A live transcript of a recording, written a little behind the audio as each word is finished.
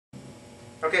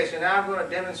Okay, so now I'm going to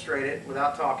demonstrate it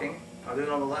without talking. I'll do it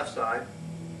on the left side.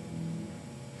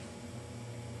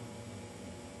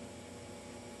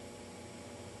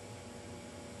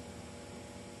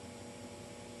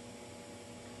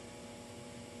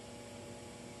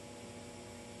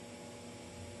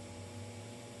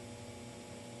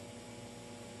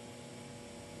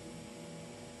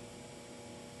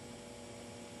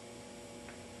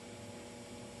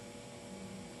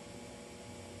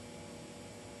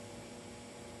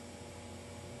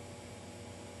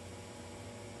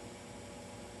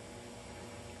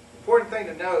 Important thing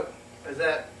to note is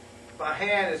that my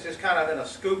hand is just kind of in a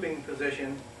scooping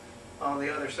position on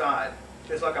the other side,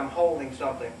 just like I'm holding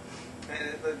something.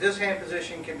 And this hand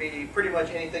position can be pretty much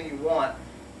anything you want,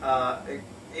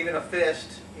 even a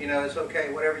fist, you know, it's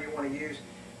okay, whatever you want to use.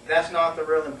 That's not the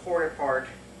real important part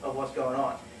of what's going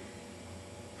on.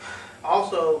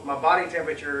 Also, my body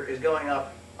temperature is going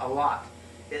up a lot.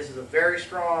 This is a very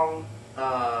strong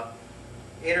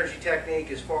energy technique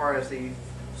as far as the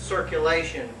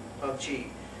circulation of Qi,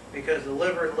 because the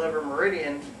liver and liver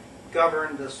meridian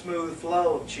govern the smooth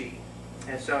flow of Qi.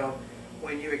 And so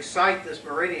when you excite this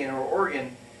meridian or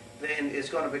organ, then it's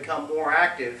going to become more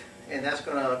active, and that's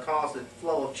going to cause the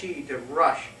flow of Qi to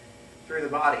rush through the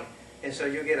body. And so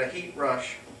you'll get a heat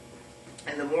rush,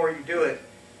 and the more you do it,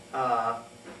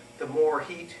 the more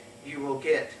heat you will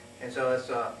get. And so it's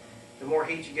the more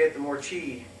heat you get, the more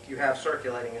Qi you have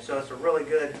circulating. And so it's a really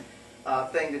good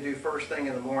thing to do first thing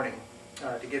in the morning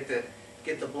to get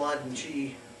the blood and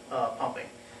Qi pumping.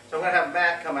 So I'm going to have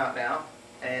Matt come out now,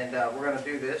 and we're going to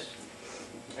do this.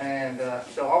 And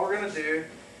so all we're going to do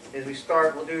is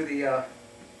we'll do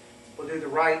the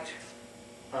right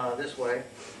this way.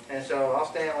 And so I'll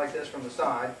stand like this from the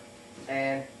side,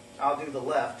 and I'll do the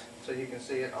left so you can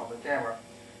see it on the camera.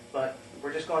 But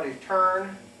we're just going to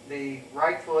turn the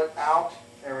right foot out.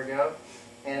 There we go.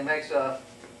 And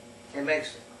it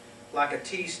makes like a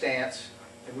T stance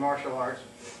in martial arts.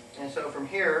 And so from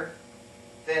here,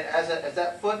 then as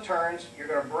that foot turns, you're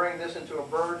going to bring this into a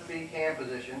bird beak hand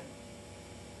position.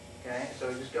 Okay,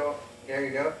 so just go, there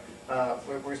you go.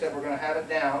 We said we're going to have it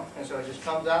down, and so it just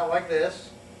comes out like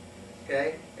this.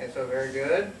 Okay, and so very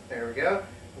good. There we go.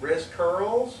 Wrist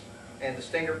curls, and the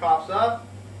stinger pops up,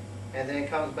 and then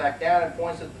comes back down and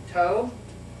points at the toe.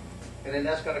 And then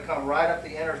that's going to come right up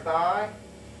the inner thigh.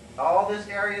 All this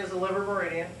area is the liver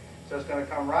meridian, so it's going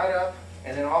to come right up,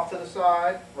 and then off to the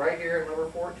side, right here at liver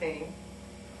 14.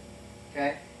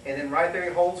 Okay, and then right there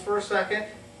he holds for a second,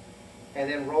 and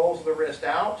then rolls the wrist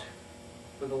out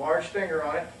with a large stinger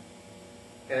on it.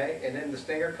 Okay, and then the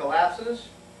stinger collapses,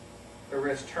 the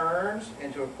wrist turns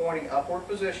into a pointing upward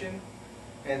position,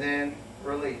 and then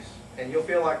release. And you'll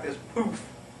feel like this poof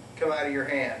come out of your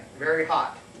hand, very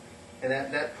hot. And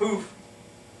that poof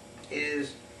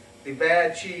is the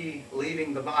bad Qi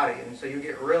leaving the body. And so you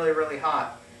get really, really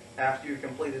hot after you've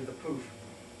completed the poof.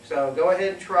 So go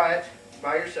ahead and try it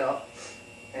by yourself,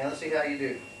 and let's see how you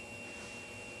do.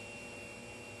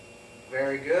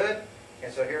 Very good.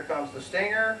 And so here comes the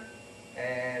stinger,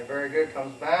 and very good,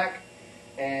 comes back.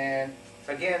 And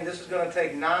again, this is going to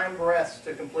take 9 breaths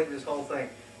to complete this whole thing.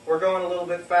 We're going a little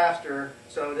bit faster,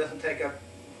 so it doesn't take up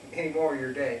any more of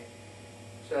your day.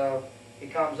 So he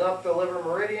comes up the liver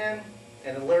meridian,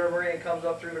 and the liver meridian comes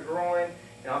up through the groin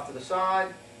and off to the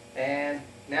side. And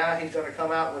now he's going to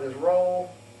come out with his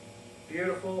roll.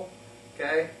 Beautiful.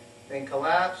 Okay. Then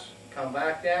collapse, come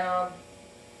back down,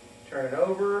 turn it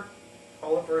over,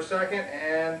 hold it for a second,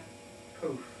 and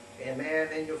poof. And man,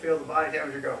 then you'll feel the body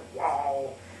temperature go,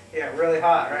 wow. Yeah, really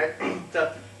hot, right?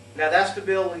 So now that's to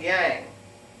build yang.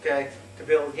 Okay. To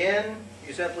build yin,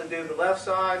 you simply do the left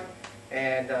side,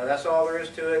 and that's all there is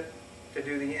to it, to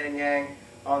do the yin and yang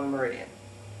on the meridian.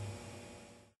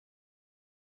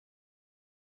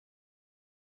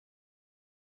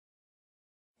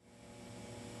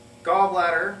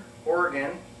 Gallbladder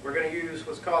organ, we're going to use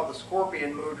what's called the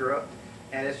scorpion mudra,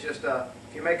 and it's just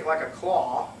if you make it like a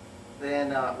claw, then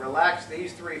relax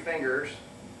these 3 fingers,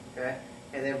 okay,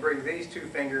 and then bring these 2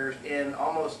 fingers in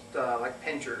almost like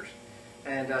pinchers,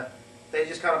 and they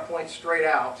just kind of point straight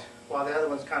out while the other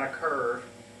one's kind of curved,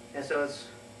 and so it's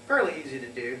fairly easy to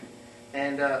do.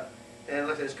 And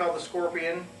it's called the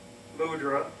scorpion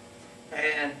mudra,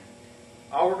 and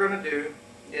all we're going to do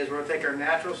is we're going to take our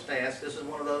natural stance. This is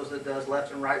one of those that does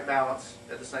left and right balance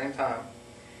at the same time.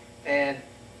 And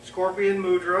scorpion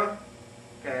mudra,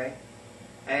 okay,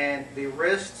 and the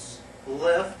wrists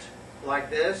lift like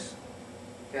this,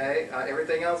 okay,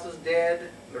 everything else is dead,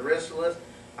 the wrists lift.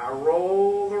 I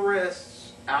roll the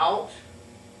wrists out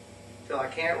till I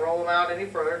can't roll them out any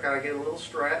further, got to get a little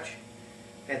stretch,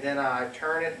 and then I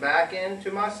turn it back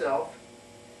into myself,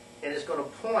 and it's going to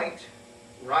point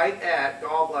right at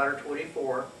gallbladder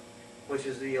 24, which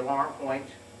is the alarm point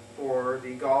for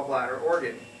the gallbladder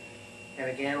organ. And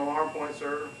again, alarm points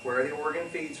are where the organ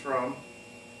feeds from.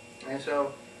 And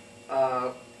so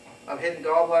I'm hitting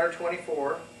gallbladder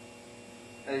 24.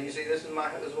 And you see, this is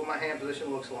what my hand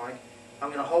position looks like. I'm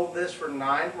going to hold this for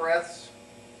 9 breaths.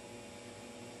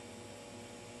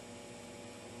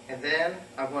 And then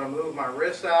I'm going to move my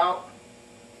wrists out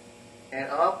and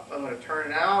up. I'm going to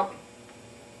turn it out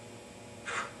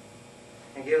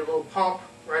and give it a little pump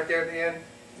right there at the end,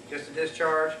 just to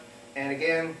discharge. And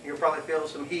again, you'll probably feel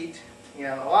some heat. You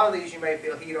know, a lot of these you may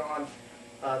feel heat on.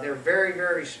 They're very,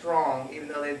 very strong, even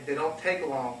though they don't take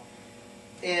long.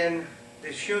 In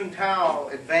the Shun Tao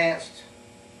Advanced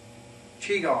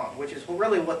Qigong, which is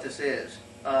really what this is,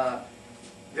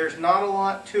 there's not a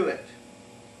lot to it.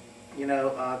 You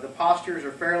know, the postures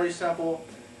are fairly simple,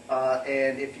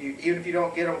 and even if you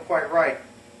don't get them quite right,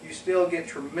 you still get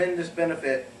tremendous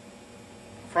benefit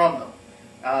from them.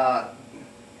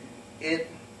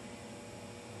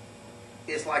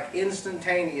 It's like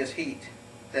instantaneous heat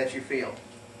that you feel,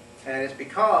 and it's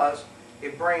because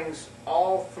it brings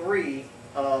all 3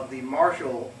 of the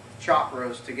martial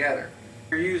chakras together.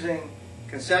 You're using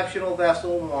conceptual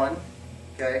vessel 1,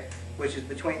 okay, which is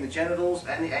between the genitals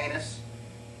and the anus,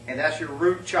 and that's your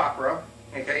root chakra,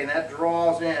 okay, and that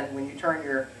draws in when you turn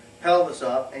your pelvis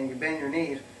up and you bend your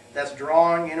knees. That's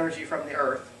drawing energy from the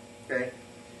earth, okay.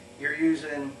 You're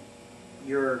using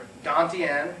your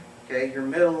dantian, okay, your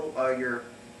middle,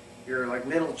 your like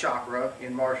middle chakra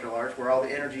in martial arts, where all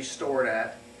the energy is stored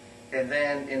at, and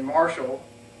then in martial,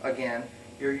 again,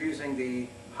 you're using the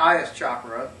highest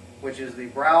chakra, which is the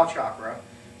brow chakra,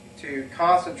 to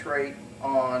concentrate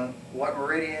on what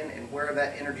meridian and where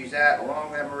that energy's at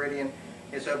along that meridian.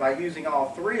 And so by using all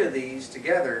 3 of these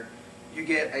together, you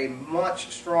get a much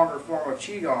stronger form of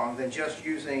Qigong than just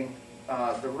using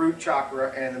the root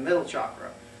chakra and the middle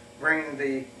chakra. Bringing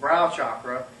the brow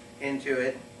chakra into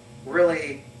it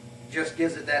really just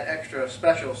gives it that extra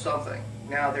special something.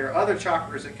 Now, there are other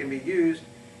chakras that can be used,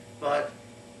 but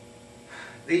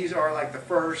these are like the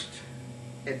first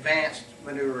advanced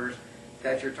maneuvers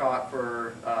that you're taught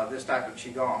for this type of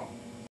Qigong.